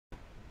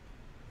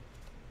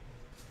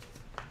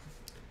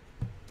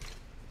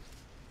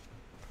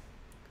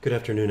Good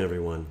afternoon,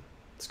 everyone.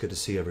 It's good to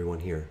see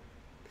everyone here.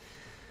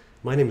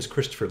 My name is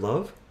Christopher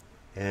Love,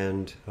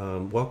 and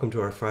welcome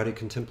to our Friday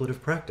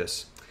Contemplative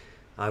Practice.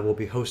 I will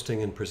be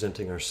hosting and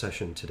presenting our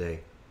session today.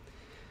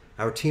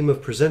 Our team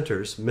of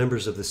presenters,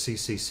 members of the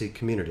CCC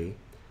community,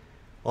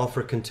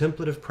 offer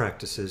contemplative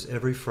practices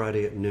every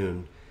Friday at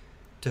noon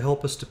to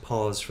help us to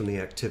pause from the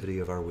activity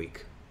of our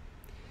week,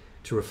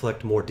 to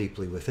reflect more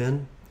deeply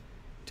within,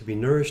 to be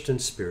nourished in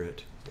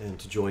spirit, and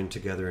to join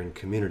together in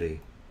community.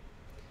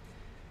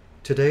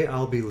 Today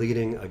I'll be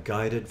leading a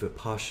guided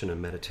Vipassana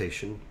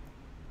meditation.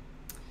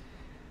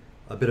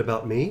 A bit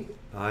about me.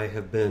 I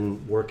have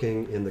been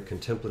working in the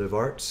contemplative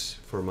arts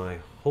for my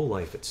whole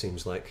life, it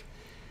seems like.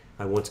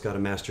 I once got a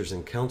master's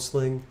in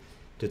counseling,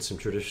 did some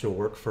traditional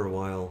work for a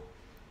while,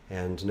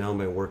 and now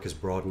my work has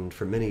broadened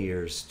for many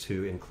years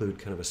to include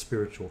kind of a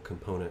spiritual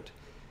component.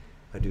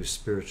 I do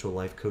spiritual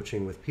life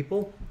coaching with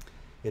people,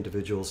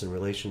 individuals and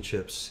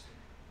relationships.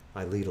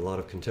 I lead a lot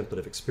of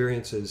contemplative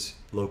experiences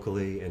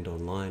locally and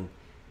online,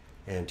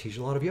 and teach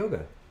a lot of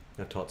yoga.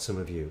 I've taught some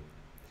of you.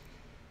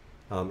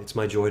 It's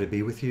my joy to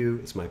be with you.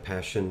 It's my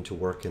passion to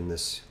work in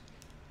this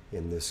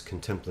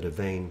contemplative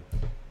vein,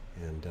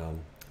 and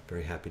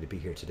very happy to be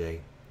here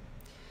today.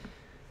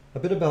 A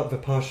bit about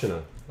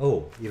Vipassana.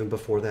 Oh, even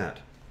before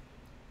that.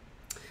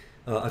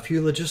 A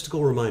few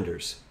logistical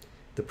reminders.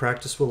 The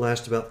practice will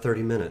last about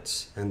 30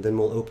 minutes, and then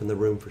we'll open the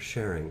room for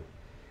sharing.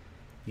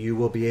 You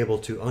will be able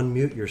to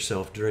unmute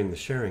yourself during the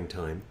sharing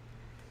time.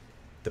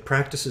 The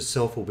practice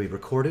itself will be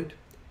recorded,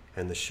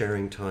 and the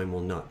sharing time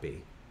will not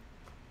be.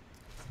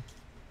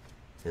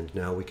 And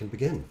now we can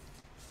begin.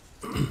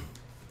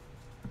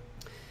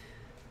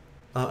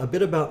 A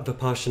bit about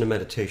Vipassana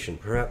meditation.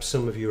 Perhaps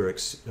some of you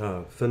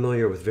are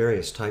familiar with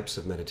various types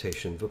of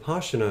meditation.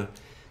 Vipassana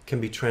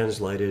can be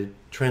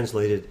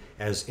translated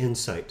as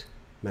insight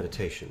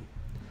meditation.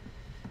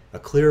 A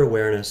clear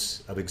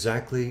awareness of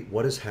exactly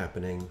what is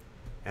happening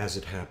as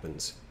it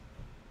happens.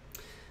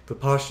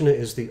 Vipassana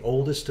is the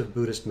oldest of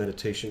Buddhist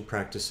meditation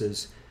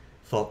practices,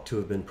 thought to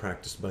have been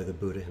practiced by the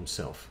Buddha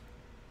himself.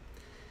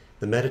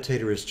 The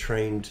meditator is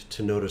trained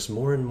to notice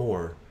more and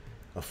more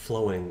a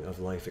flowing of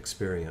life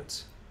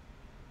experience.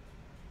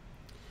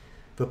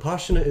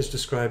 Vipassana is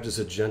described as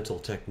a gentle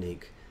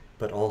technique,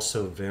 but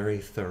also very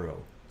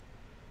thorough.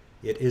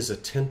 It is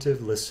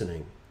attentive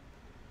listening,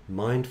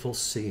 mindful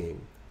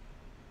seeing,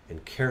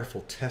 and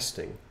careful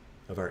testing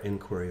of our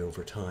inquiry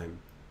over time.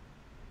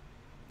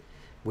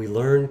 We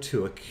learn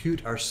to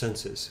acute our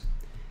senses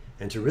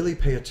and to really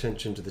pay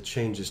attention to the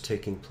changes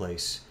taking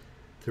place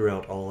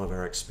throughout all of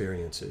our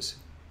experiences.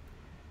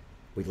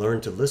 We learn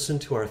to listen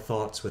to our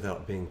thoughts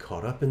without being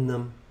caught up in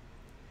them,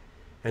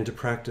 and to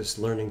practice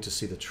learning to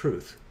see the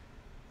truth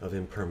of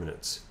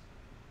impermanence.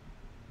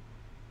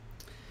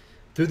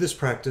 Through this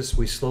practice,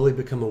 we slowly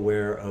become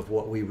aware of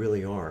what we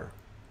really are,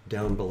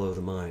 down below the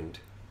mind.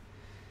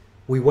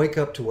 We wake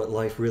up to what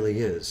life really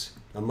is,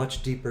 a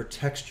much deeper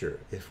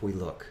texture if we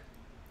look.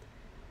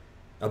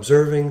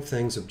 Observing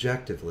things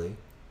objectively,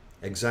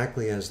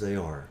 exactly as they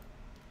are,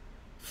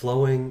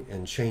 flowing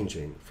and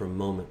changing from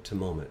moment to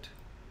moment.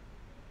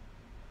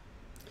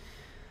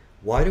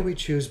 Why do we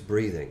choose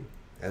breathing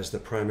as the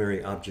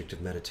primary object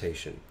of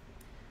meditation?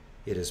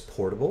 It is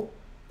portable,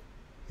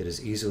 it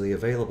is easily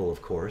available,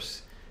 of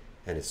course,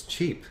 and it's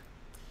cheap.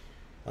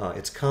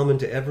 It's common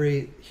to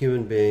every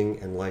human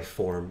being and life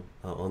form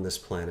on this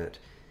planet,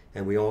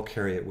 and we all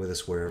carry it with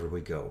us wherever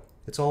we go.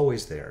 It's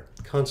always there,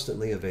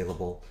 constantly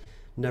available,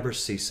 never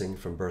ceasing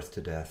from birth to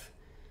death.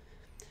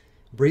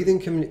 Breathing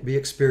can be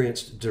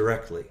experienced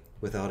directly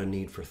without a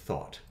need for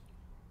thought.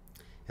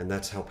 And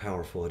that's how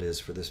powerful it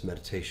is for this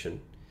meditation.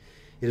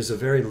 It is a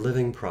very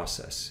living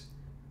process,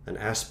 an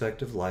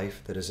aspect of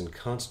life that is in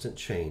constant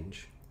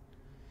change.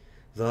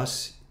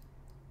 Thus,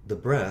 the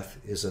breath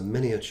is a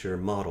miniature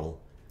model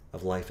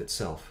of life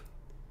itself.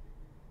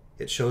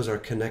 It shows our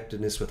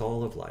connectedness with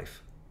all of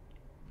life.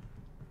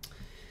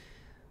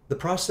 The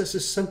process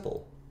is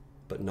simple,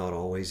 but not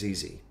always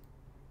easy.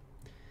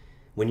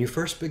 When you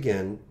first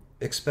begin,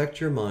 expect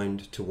your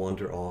mind to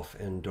wander off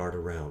and dart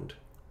around.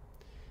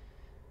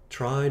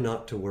 Try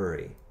not to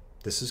worry.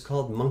 This is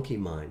called monkey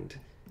mind,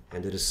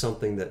 and it is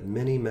something that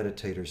many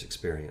meditators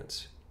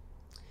experience.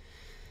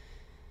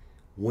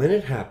 When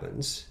it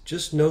happens,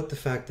 just note the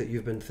fact that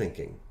you've been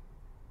thinking,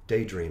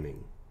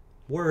 daydreaming,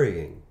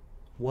 worrying,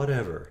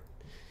 whatever,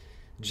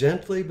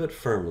 gently but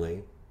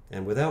firmly,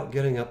 and without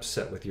getting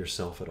upset with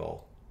yourself at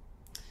all.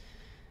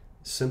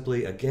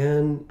 Simply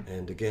again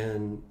and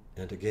again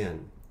and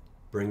again,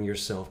 bring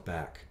yourself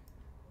back,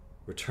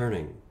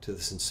 returning to the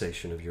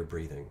sensation of your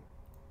breathing.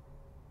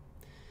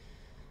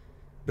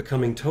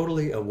 Becoming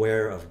totally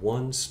aware of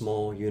one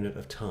small unit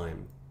of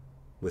time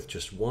with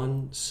just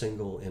one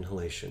single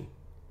inhalation,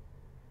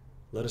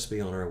 let us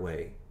be on our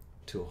way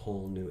to a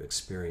whole new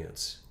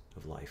experience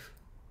of life.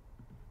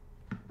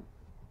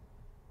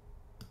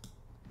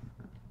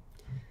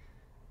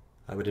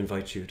 I would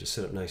invite you to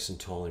sit up nice and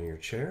tall in your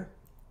chair,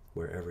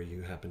 wherever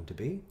you happen to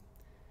be.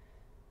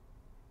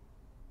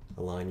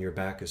 Align your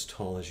back as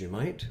tall as you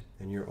might,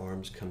 and your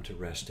arms come to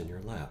rest in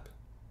your lap.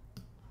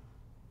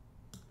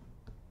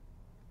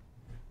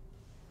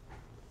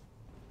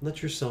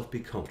 Let yourself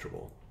be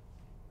comfortable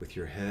with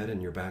your head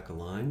and your back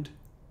aligned,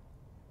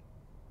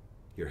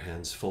 your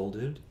hands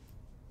folded,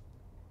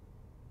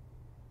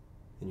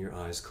 and your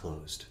eyes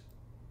closed.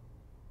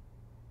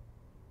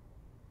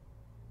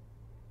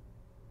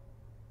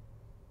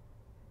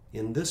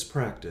 In this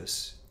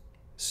practice,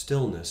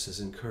 stillness is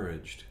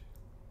encouraged.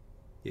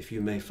 If you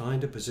may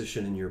find a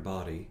position in your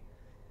body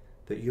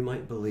that you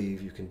might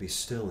believe you can be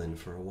still in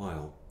for a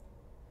while,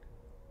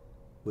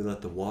 we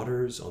let the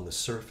waters on the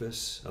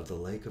surface of the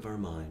lake of our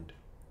mind,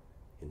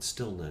 in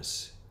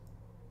stillness,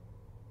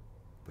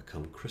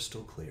 become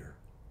crystal clear.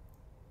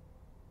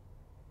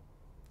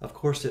 Of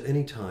course, at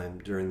any time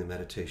during the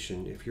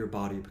meditation, if your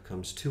body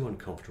becomes too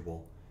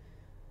uncomfortable,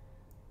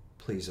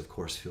 please, of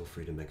course, feel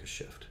free to make a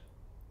shift.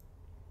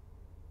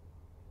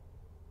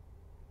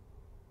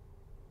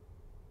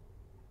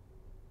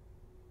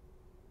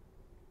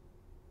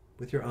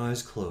 With your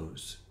eyes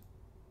closed,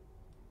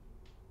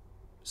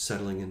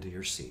 settling into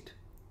your seat,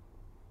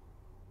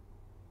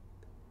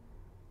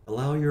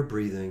 allow your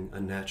breathing a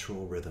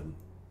natural rhythm.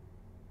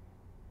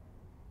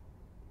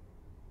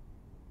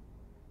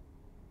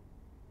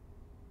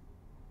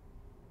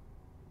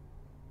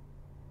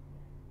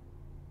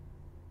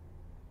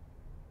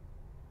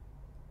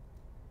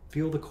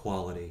 Feel the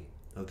quality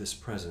of this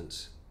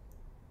presence.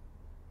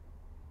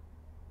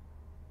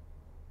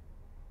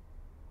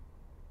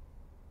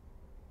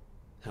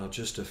 How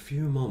just a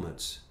few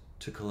moments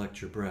to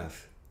collect your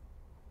breath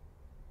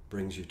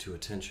brings you to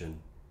attention.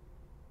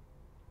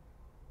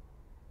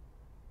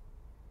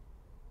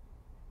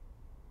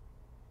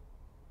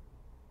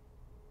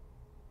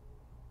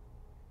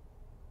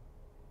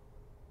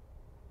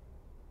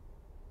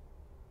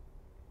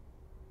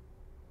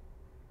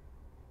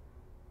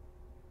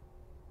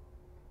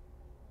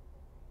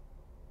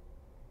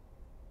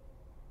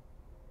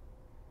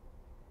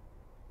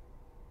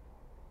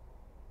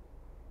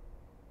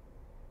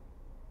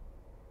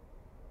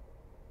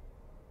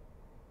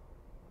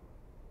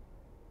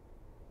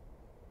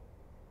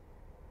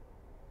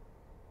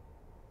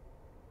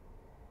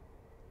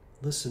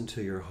 Listen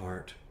to your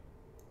heart.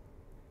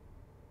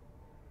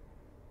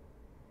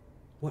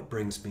 What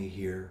brings me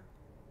here?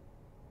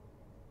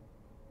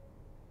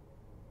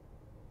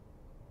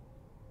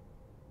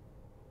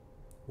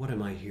 What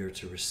am I here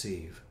to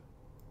receive?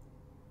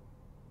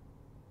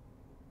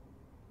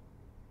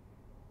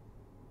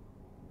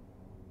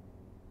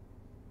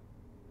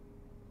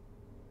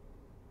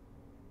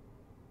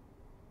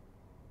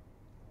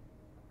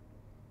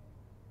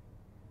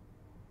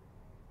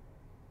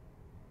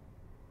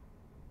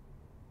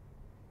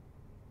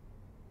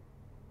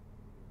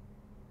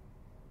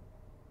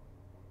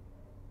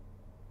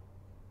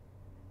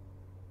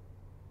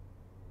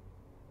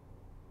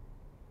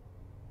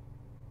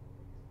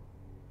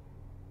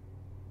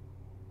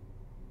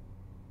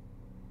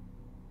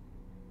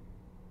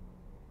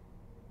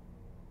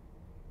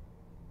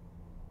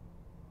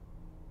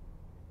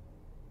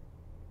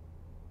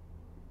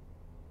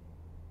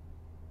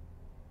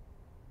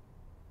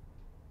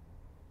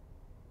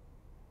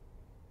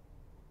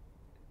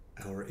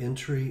 Our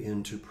entry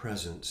into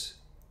presence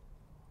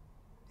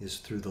is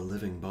through the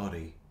living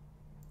body.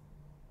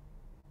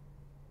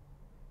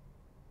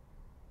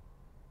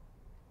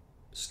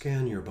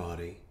 Scan your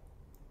body,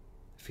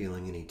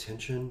 feeling any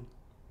tension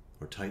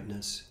or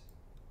tightness,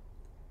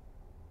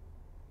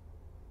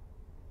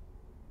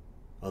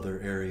 other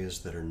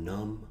areas that are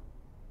numb,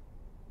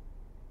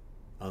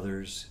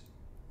 others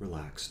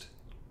relaxed.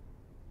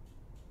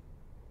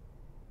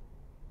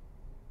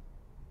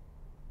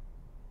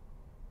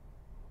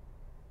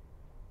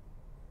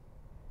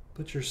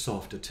 Put your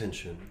soft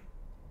attention,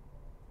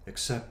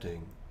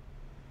 accepting,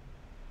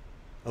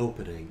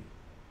 opening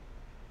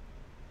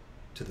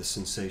to the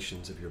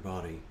sensations of your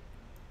body.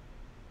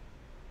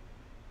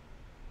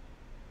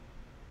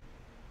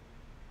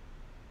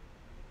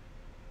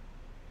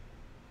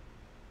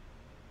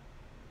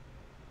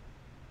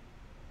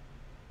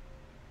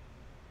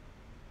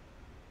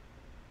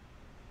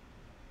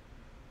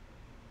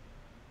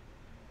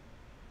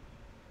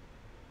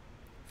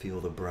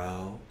 Feel the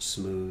brow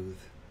smooth,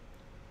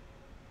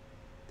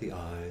 the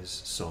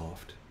eyes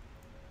soft,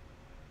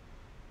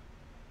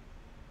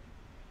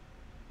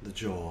 the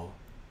jaw,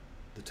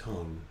 the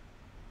tongue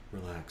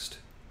relaxed.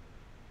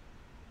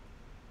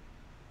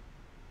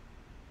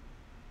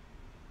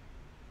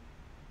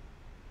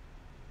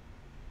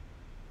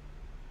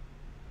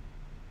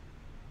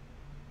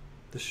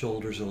 The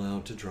shoulders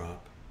allowed to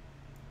drop.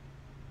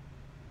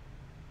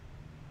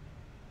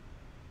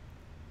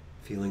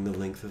 Feeling the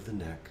length of the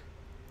neck.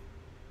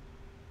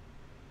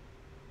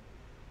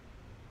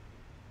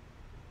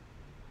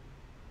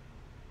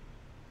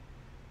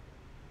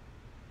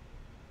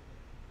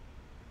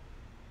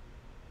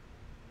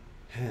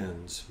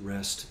 Hands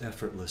rest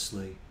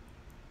effortlessly,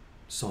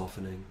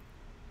 softening.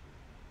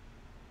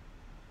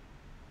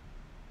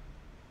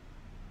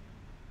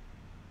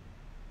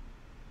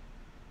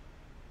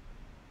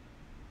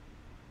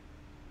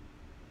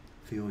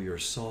 Feel your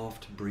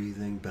soft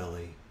breathing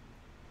belly.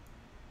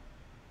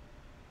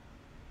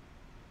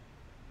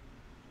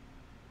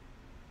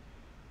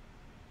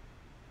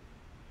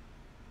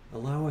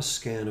 a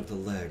scan of the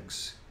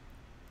legs,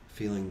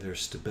 feeling their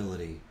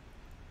stability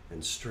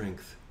and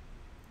strength.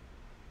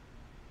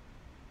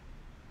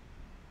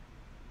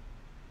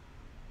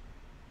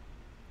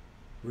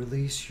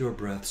 Release your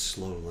breath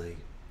slowly,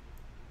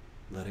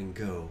 letting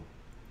go.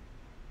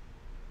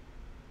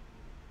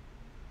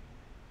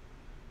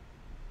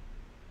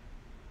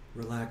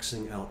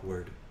 Relaxing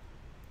outward.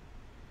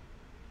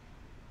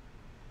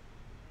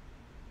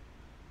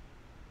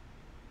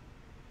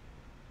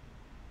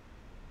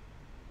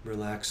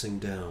 Relaxing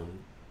down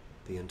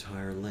the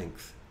entire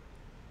length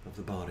of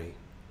the body.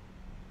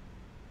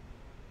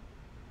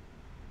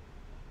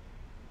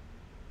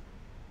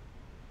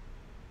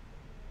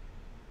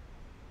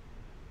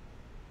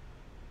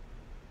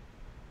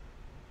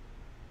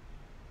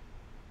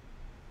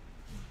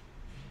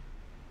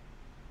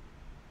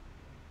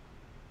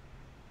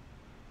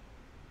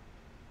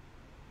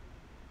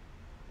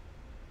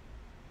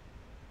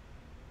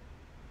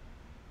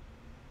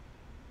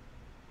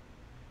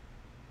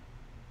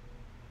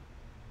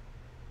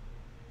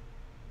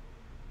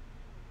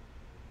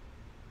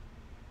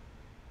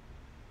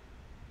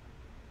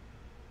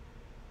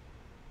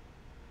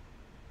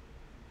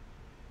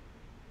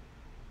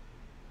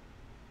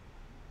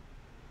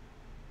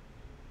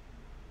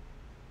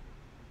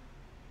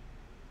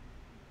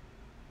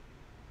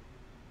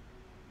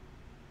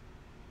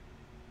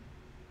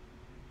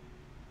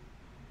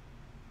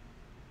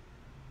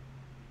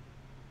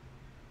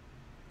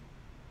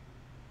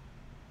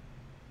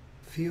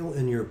 Feel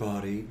in your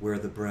body where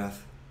the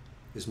breath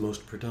is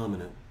most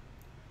predominant.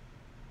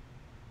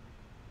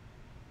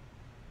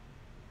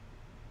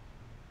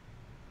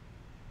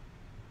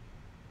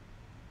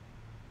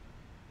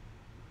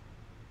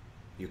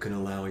 You can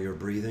allow your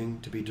breathing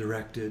to be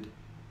directed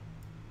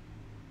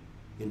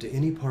into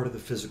any part of the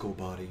physical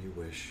body you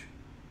wish.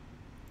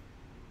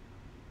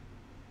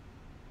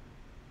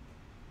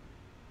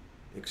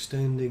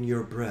 Extending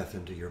your breath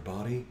into your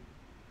body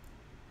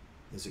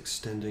is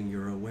extending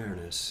your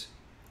awareness.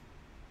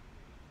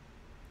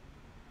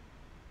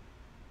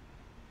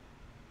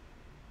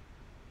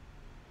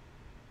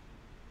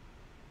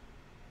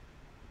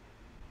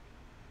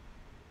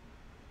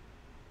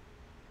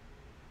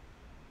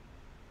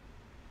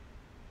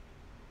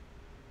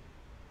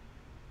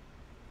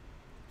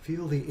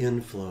 Feel the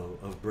inflow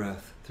of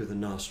breath through the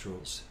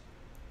nostrils,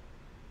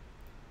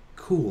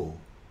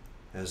 cool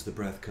as the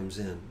breath comes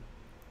in,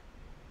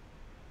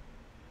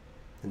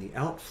 and the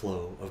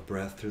outflow of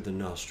breath through the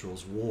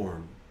nostrils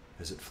warm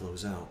as it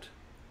flows out.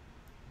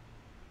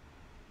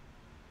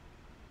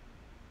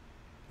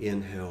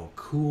 Inhale,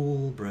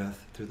 cool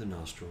breath through the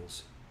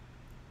nostrils.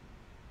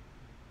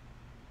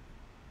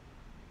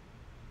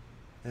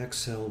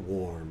 Exhale,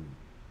 warm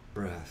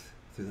breath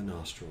through the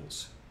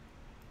nostrils.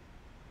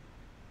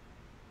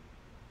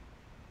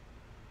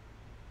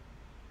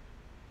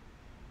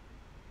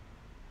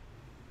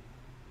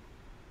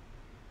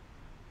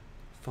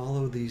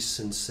 Follow these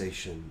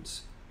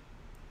sensations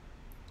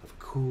of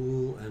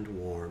cool and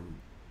warm.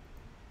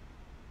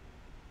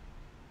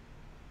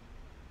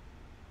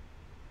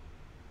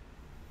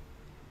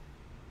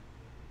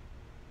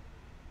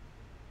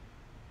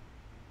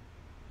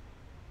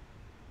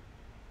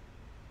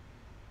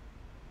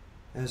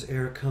 As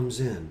air comes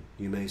in,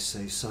 you may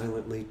say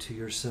silently to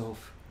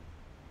yourself,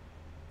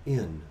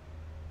 in.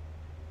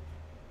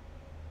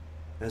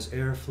 As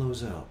air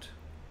flows out,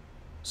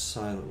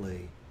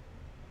 silently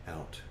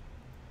out.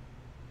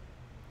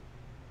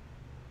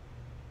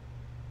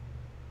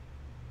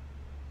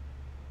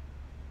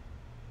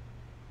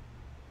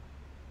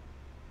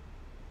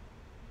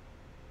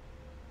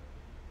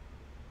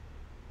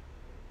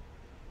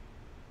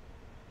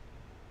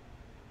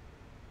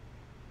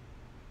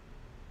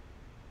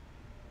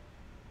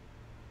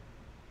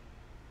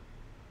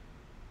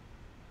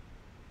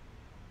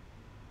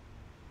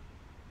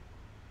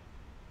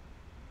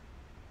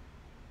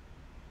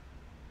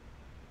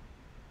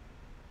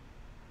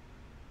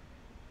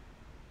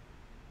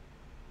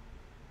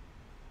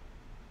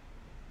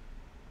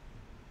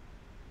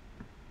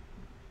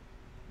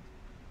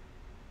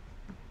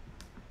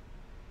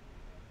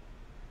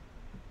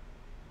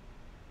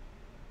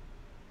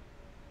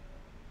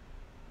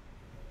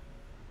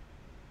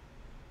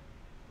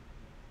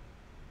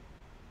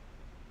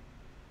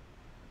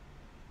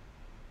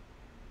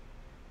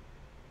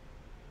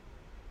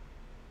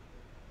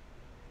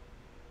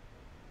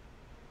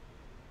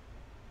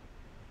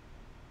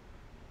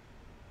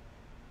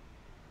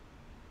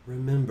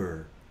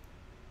 Remember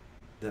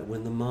that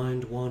when the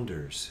mind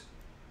wanders,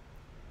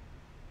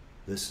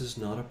 this is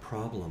not a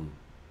problem.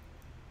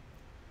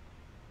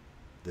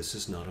 This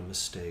is not a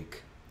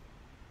mistake.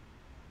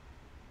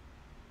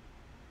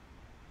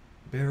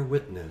 Bear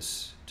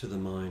witness to the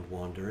mind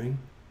wandering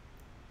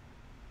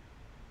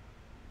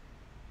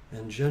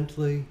and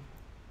gently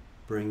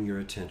bring your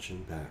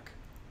attention back.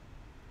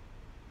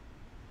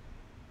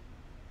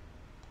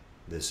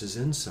 This is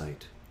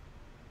insight.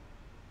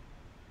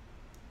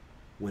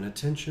 When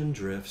attention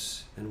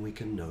drifts and we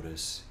can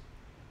notice,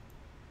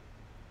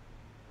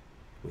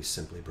 we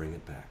simply bring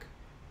it back.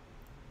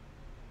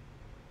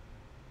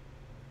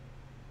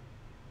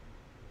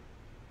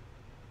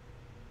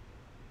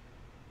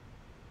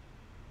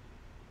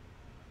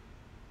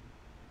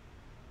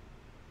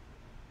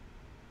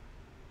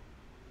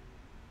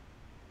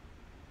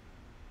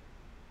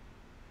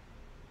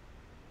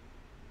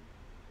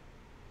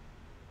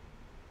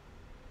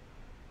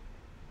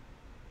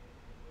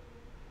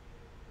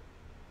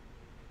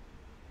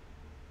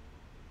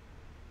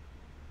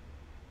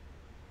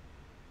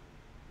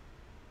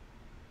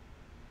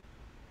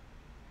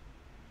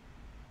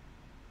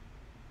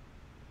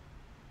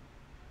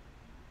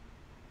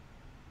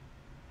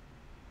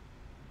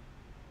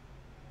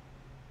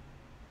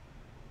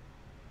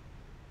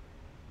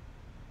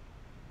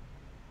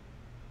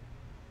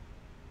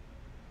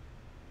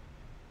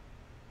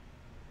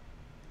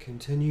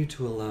 Continue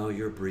to allow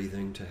your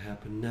breathing to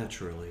happen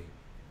naturally.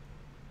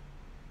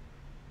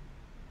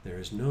 There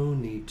is no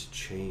need to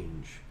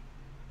change,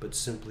 but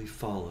simply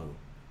follow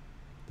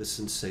the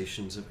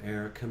sensations of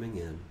air coming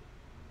in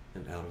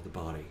and out of the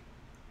body.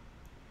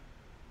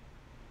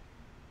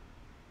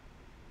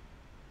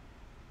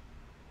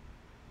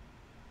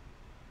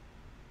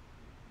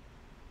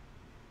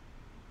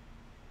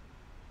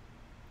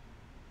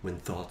 When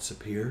thoughts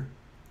appear,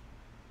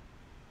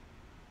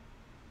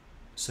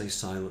 say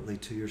silently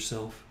to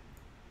yourself,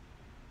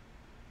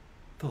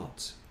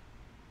 thoughts.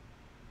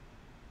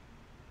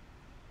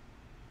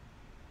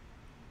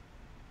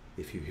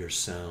 If you hear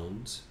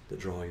sounds that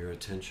draw your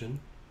attention,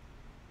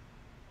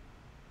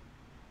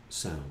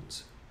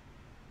 sounds.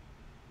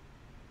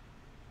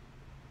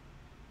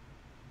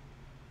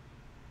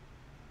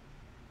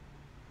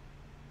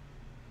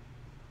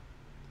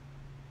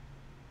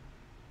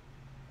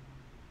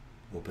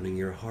 Opening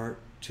your heart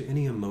to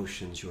any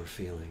emotions you're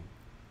feeling.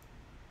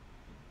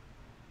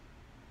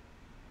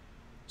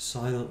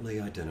 Silently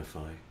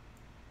identify.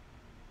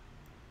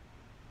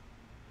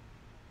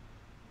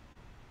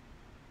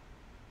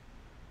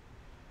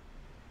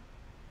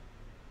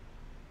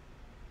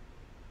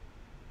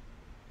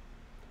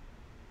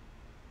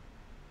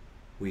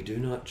 We do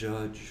not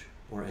judge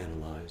or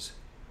analyze.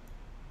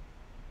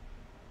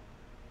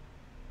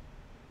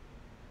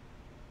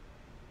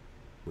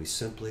 We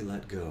simply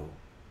let go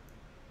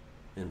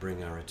and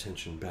bring our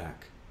attention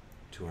back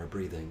to our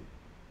breathing.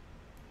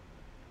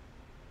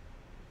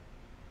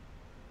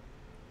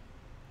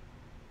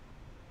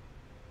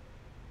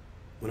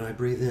 When I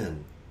breathe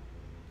in,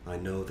 I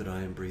know that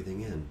I am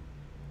breathing in.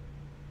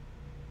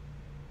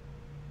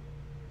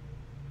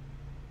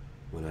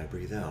 When I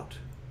breathe out,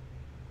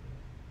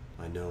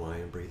 I know I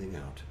am breathing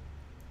out.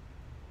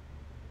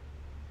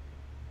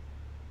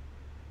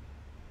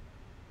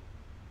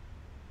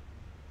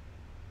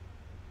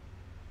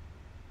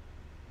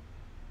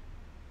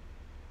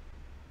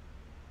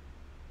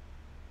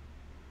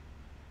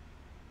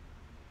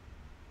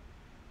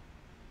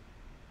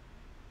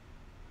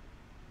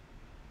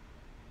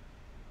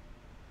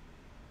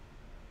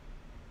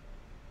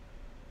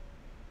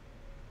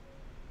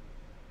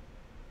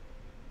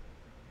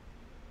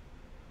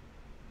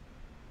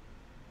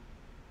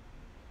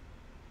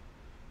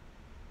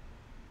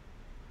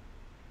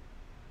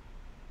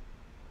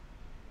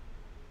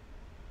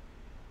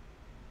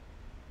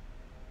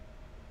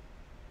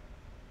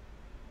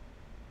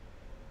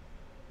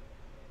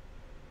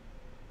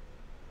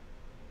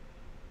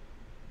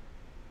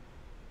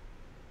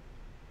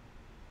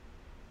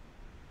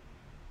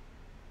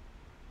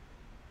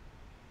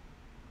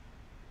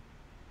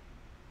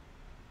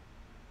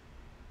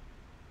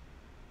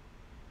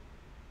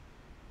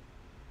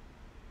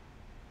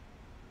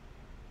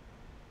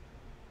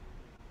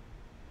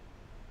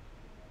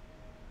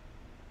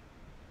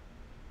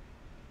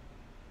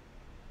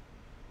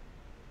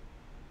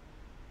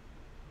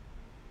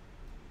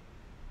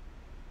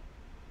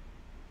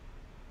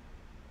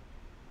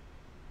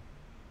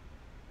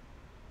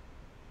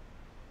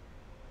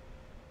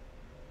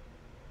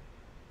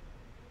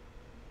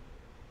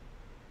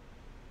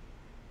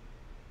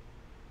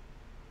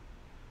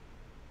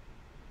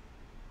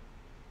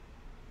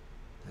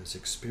 As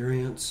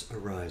experience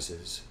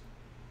arises,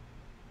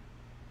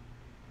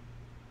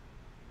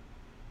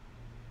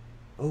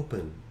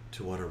 open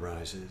to what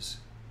arises.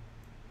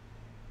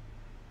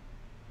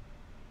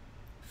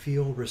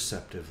 Feel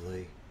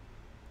receptively.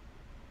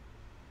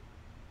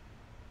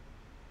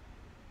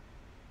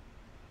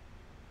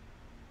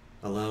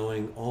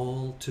 Allowing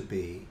all to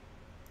be.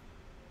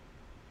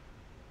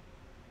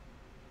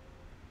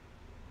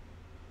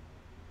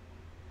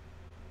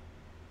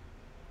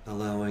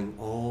 Allowing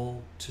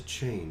all to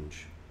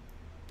change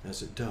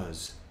as it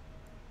does.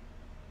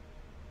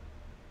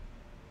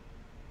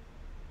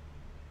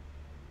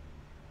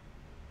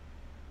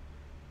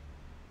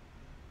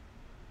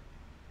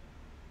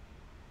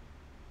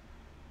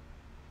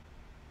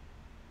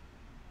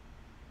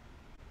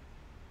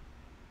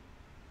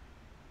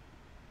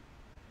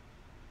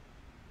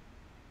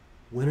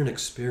 When an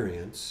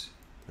experience,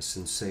 a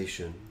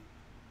sensation,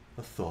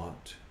 a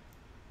thought,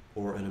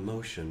 or an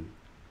emotion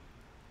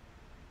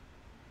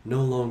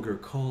no longer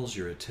calls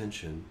your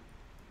attention,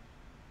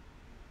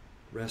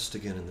 rest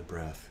again in the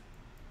breath.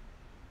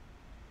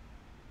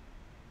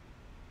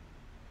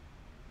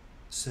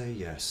 Say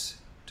yes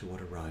to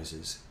what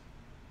arises.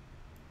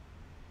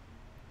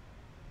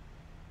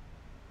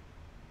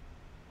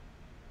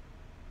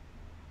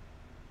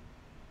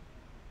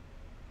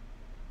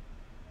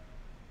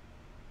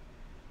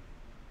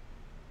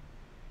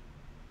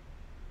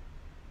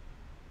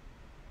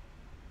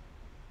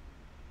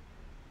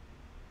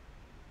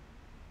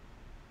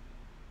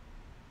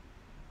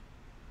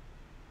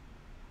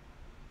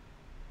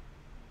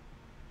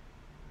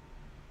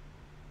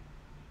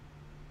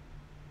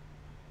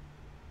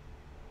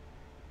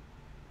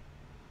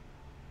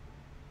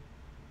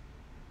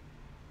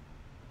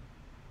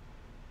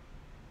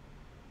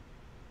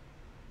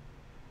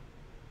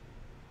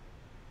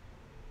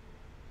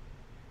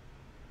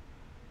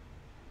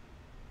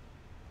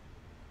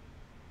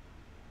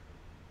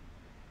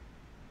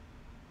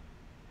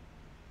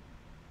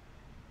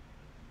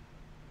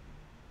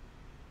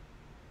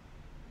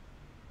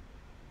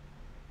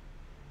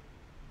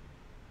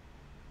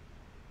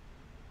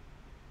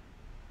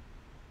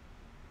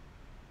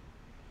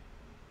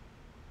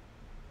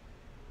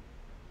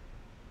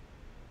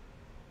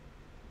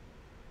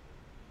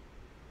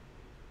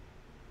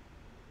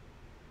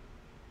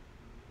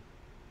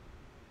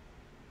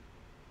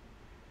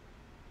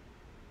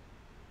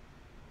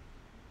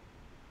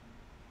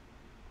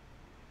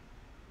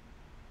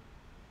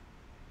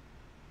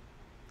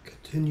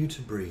 Continue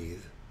to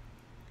breathe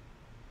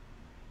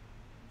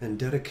and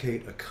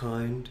dedicate a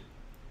kind,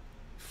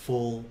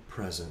 full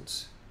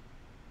presence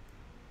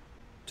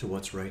to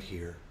what's right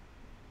here.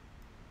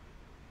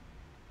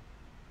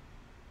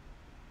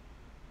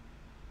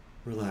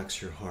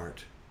 Relax your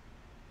heart.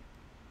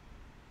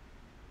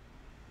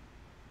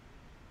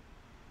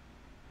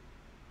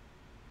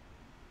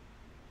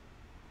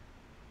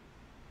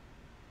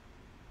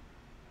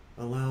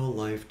 Allow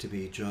life to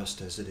be just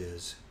as it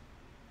is.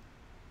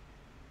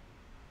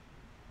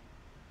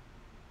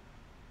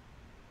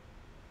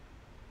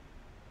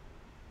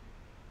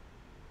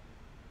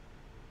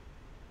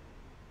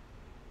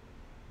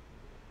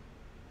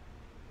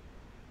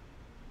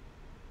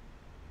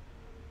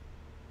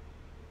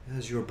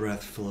 As your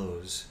breath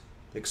flows,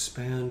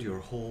 expand your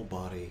whole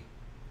body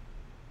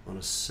on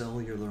a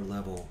cellular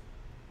level.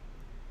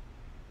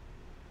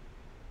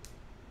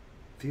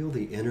 Feel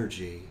the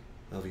energy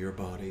of your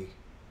body,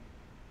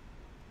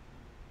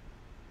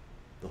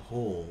 the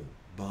whole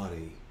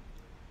body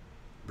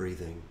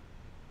breathing.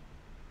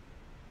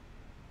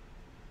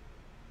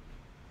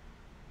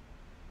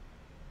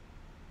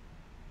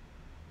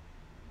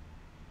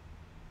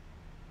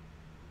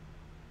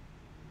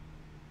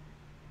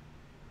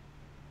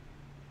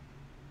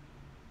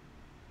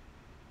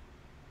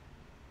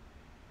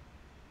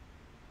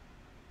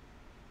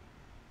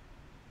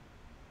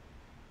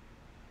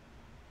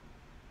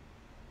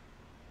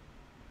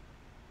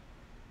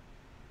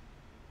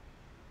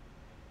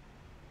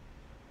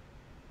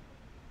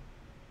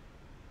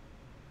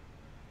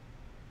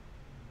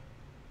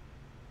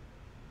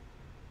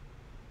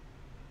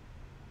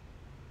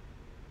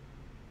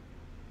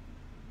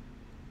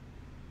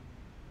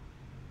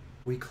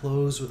 We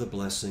close with a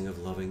blessing of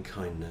loving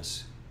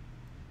kindness.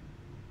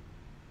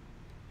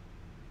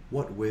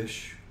 What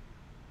wish,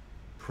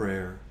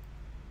 prayer,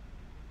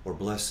 or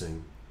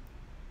blessing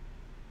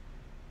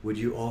would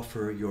you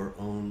offer your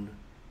own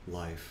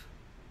life,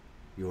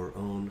 your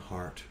own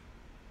heart?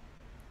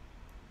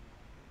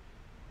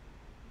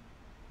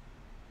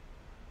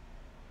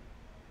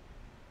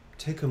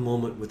 Take a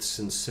moment with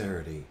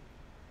sincerity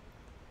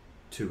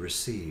to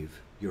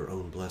receive your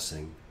own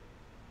blessing.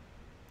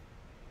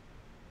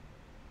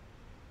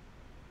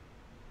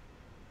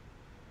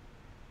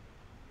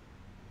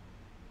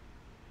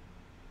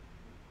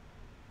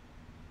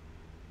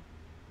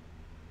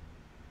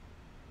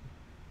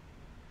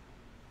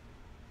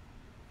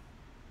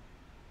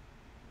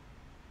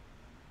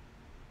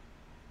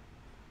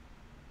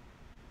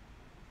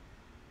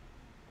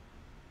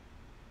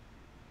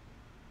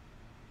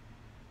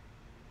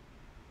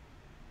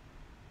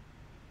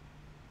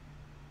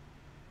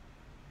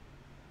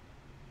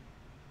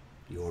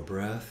 Your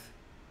breath,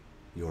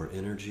 your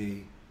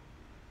energy,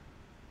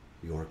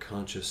 your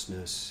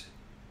consciousness,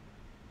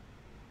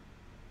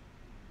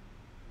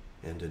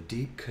 and a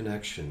deep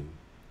connection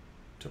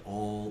to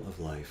all of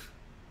life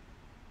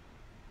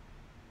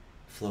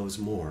flows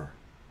more.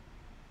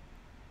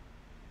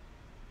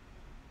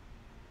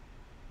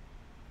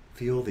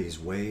 Feel these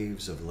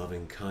waves of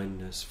loving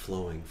kindness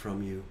flowing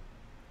from you.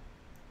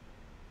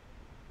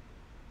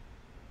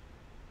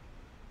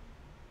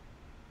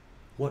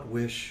 What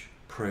wish,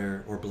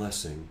 prayer, or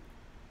blessing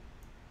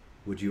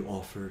would you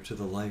offer to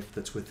the life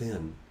that's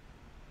within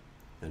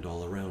and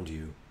all around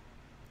you?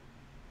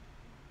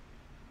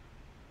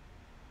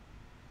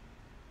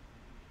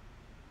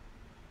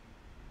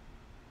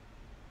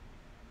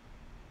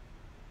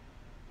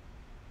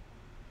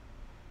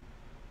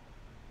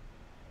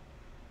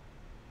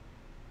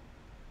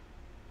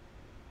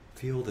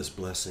 Feel this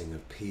blessing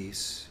of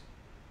peace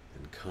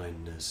and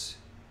kindness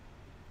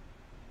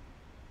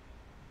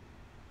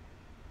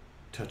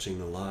touching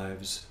the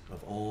lives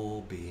of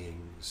all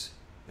beings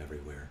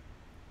everywhere.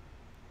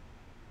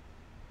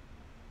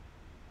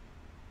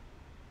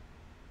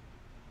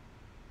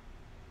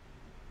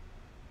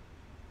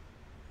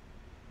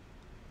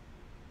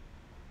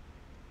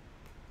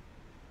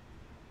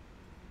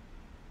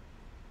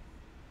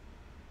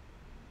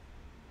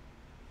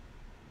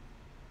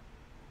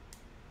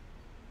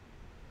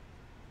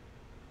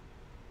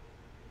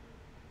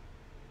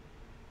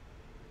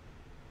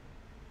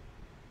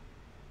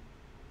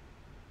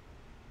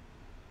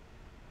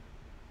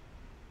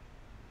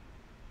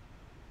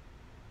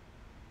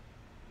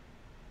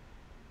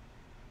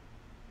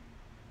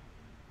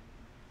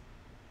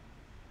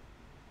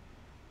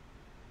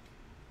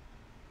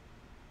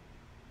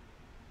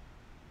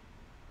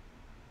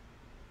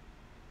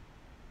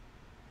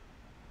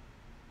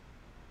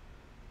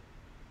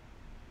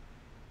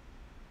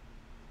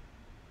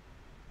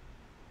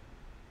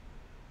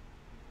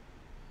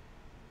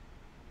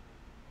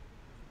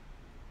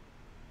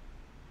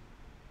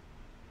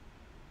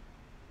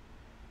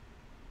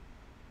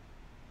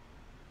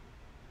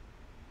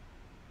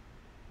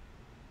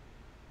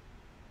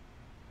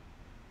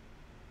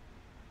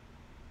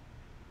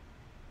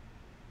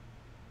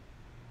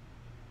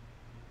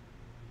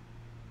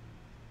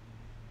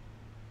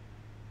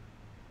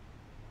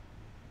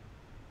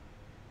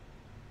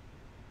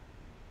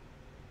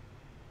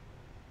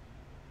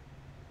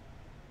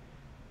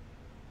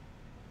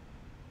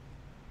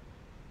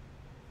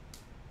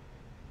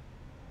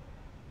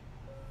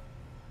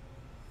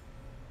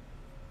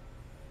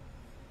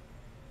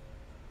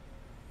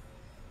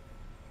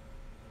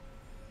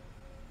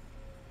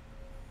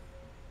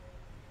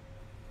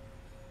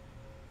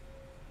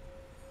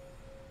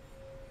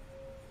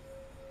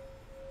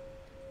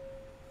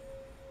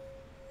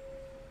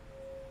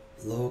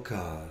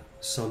 Loka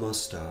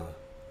samasta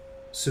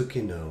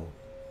sukhino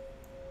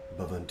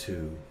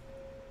bhavantu.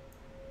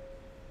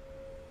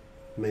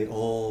 May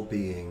all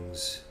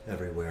beings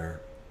everywhere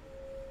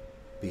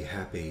be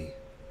happy,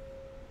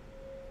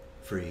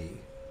 free,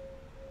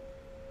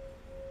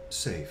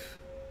 safe,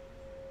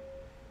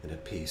 and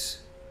at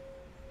peace.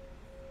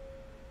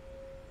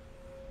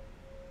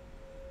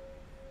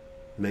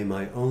 May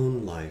my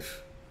own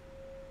life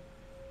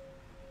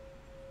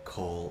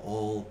call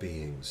all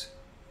beings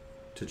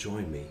to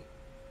join me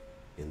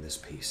in this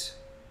peace.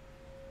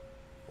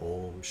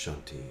 Om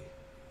Shanti.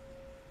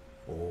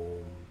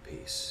 Om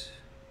Peace.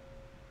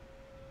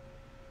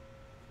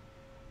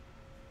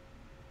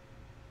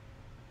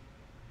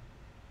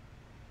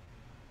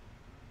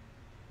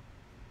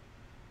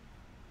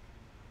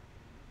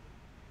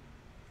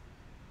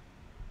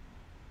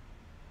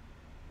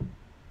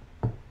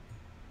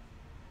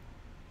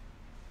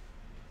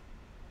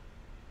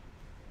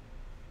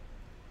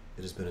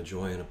 It has been a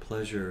joy and a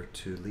pleasure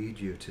to lead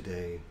you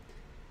today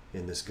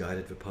in this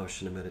guided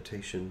Vipassana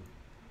meditation.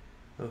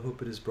 I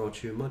hope it has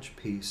brought you much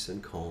peace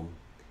and calm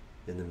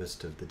in the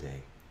midst of the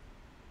day.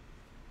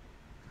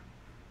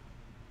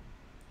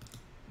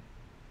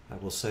 I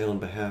will say on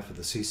behalf of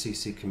the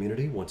CCC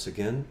community, once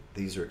again,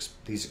 these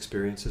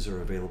experiences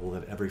are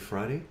available every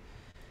Friday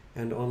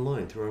and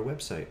online through our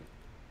website.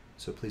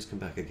 So please come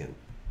back again.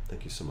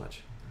 Thank you so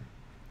much.